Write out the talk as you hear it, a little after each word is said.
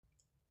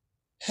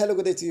Hello,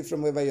 good day to you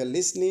from wherever you're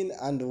listening,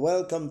 and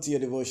welcome to your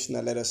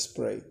devotional. Let us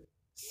pray.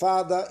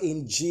 Father,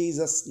 in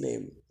Jesus'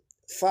 name,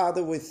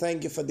 Father, we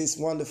thank you for this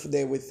wonderful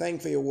day. We thank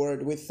you for your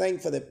word. We thank you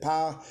for the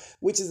power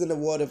which is in the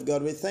word of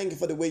God. We thank you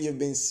for the way you've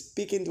been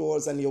speaking to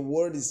us, and your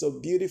word is so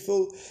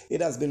beautiful.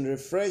 It has been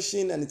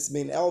refreshing, and it's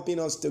been helping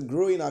us to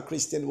grow in our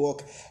Christian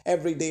walk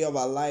every day of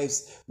our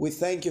lives. We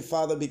thank you,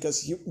 Father,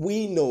 because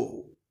we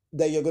know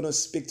that you're going to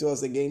speak to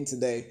us again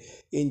today.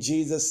 In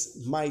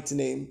Jesus' mighty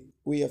name,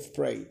 we have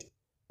prayed.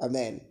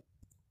 Amen.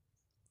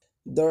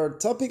 The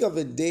topic of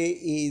the day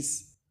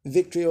is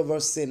Victory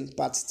Over Sin,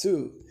 Part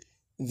 2.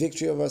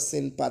 Victory Over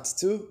Sin, Part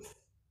 2.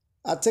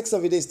 Our text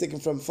of the day is taken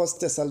from 1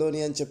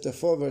 Thessalonians chapter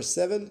 4, verse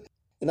 7.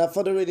 And our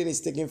further reading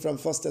is taken from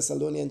 1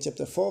 Thessalonians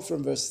chapter 4,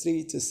 from verse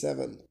 3 to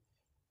 7.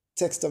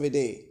 Text of the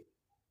day.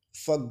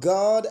 For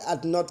God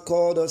hath not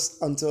called us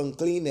unto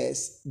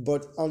uncleanness,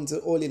 but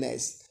unto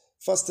holiness.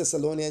 1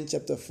 Thessalonians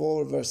chapter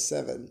 4, verse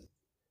 7.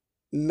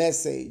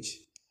 Message.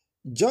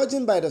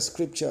 Judging by the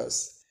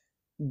scriptures,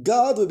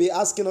 God will be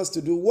asking us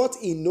to do what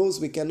He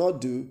knows we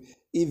cannot do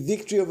if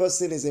victory over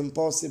sin is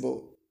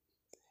impossible.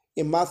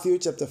 In Matthew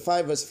chapter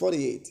 5 verse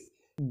 48,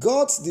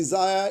 God's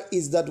desire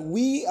is that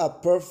we are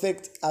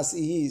perfect as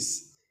He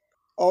is.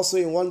 Also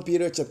in 1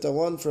 Peter chapter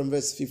 1 from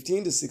verse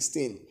 15 to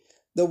 16,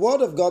 the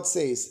word of God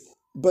says,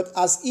 But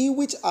as He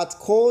which hath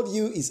called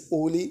you is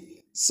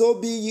holy, so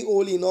be ye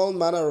holy in all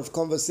manner of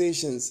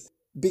conversations,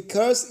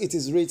 because it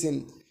is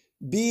written,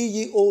 Be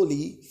ye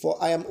holy,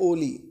 for I am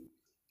holy.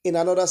 In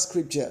another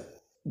scripture,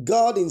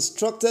 God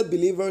instructed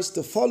believers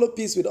to follow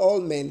peace with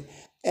all men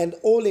and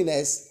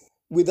holiness,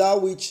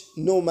 without which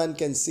no man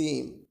can see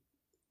Him.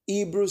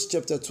 Hebrews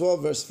chapter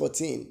 12 verse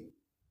 14.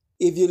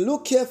 If you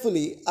look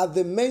carefully at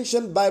the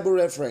mentioned Bible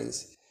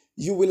reference,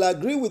 you will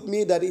agree with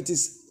me that it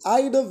is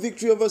either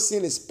victory over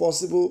sin is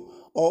possible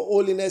or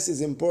holiness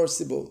is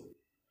impossible.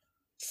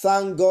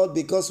 Thank God,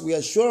 because we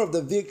are sure of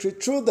the victory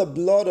through the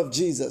blood of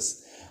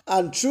Jesus,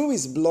 and through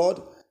His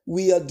blood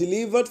we are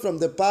delivered from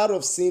the power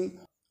of sin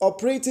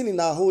operating in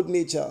our old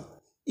nature.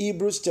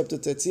 Hebrews chapter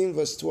 13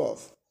 verse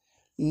 12.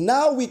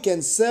 Now we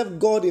can serve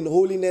God in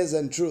holiness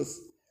and truth.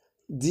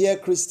 Dear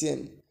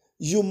Christian,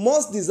 you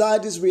must desire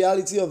this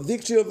reality of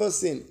victory over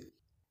sin.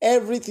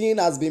 Everything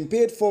has been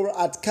paid for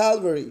at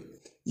Calvary.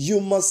 You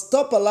must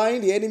stop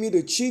allowing the enemy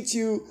to cheat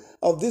you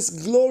of this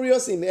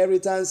glorious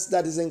inheritance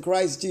that is in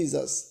Christ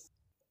Jesus.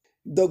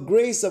 The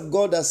grace of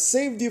God that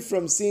saved you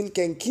from sin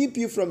can keep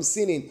you from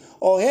sinning,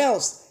 or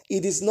else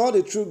it is not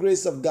a true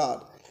grace of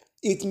God.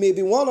 It may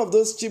be one of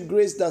those cheap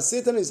graces that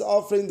Satan is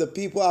offering the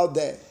people out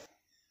there.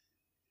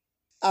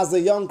 As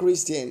a young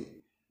Christian,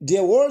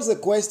 there was a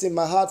quest in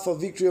my heart for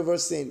victory over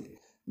sin.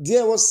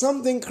 There was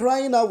something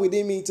crying out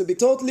within me to be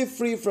totally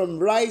free from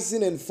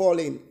rising and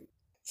falling.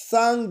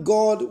 Thank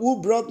God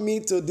who brought me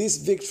to this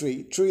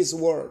victory through His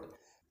word.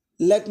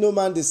 Let no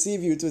man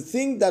deceive you to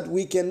think that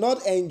we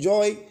cannot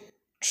enjoy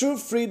true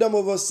freedom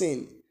over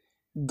sin.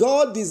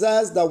 God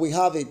desires that we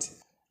have it,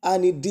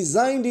 and He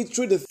designed it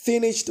through the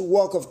finished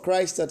work of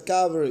Christ at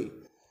Calvary.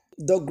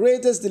 The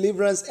greatest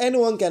deliverance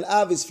anyone can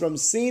have is from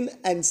sin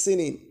and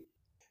sinning.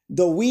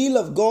 The will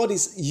of God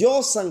is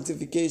your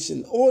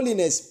sanctification,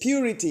 holiness,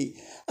 purity,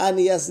 and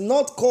He has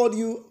not called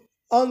you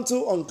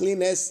unto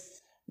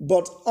uncleanness,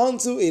 but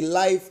unto a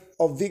life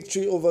of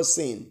victory over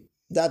sin,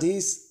 that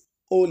is,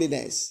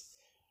 holiness.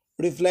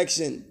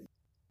 Reflection.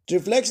 The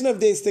reflection of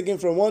the day is taken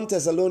from 1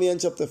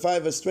 Thessalonians chapter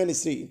 5 verse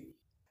 23.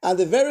 And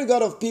the very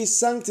God of peace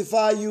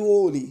sanctify you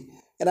wholly.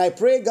 And I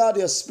pray, God,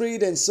 your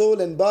spirit and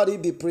soul and body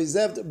be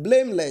preserved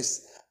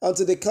blameless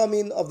unto the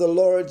coming of the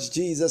Lord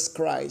Jesus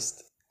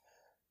Christ.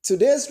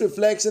 Today's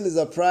reflection is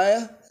a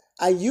prayer,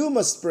 and you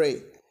must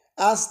pray.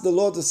 Ask the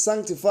Lord to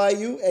sanctify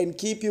you and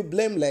keep you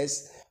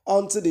blameless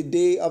unto the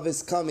day of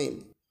His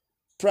coming.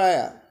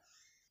 Prayer.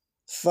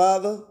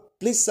 Father,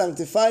 please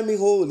sanctify me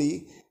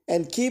wholly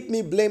and keep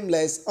me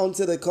blameless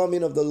unto the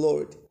coming of the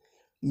Lord.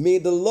 May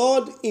the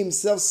Lord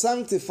Himself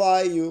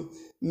sanctify you.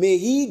 May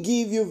He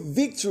give you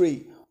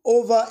victory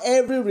over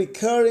every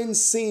recurring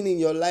sin in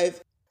your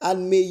life,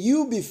 and may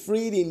you be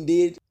freed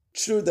indeed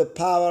through the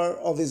power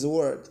of His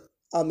word.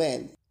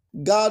 Amen.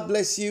 God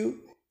bless you,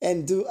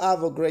 and do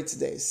have a great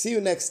day. See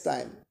you next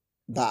time.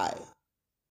 Bye.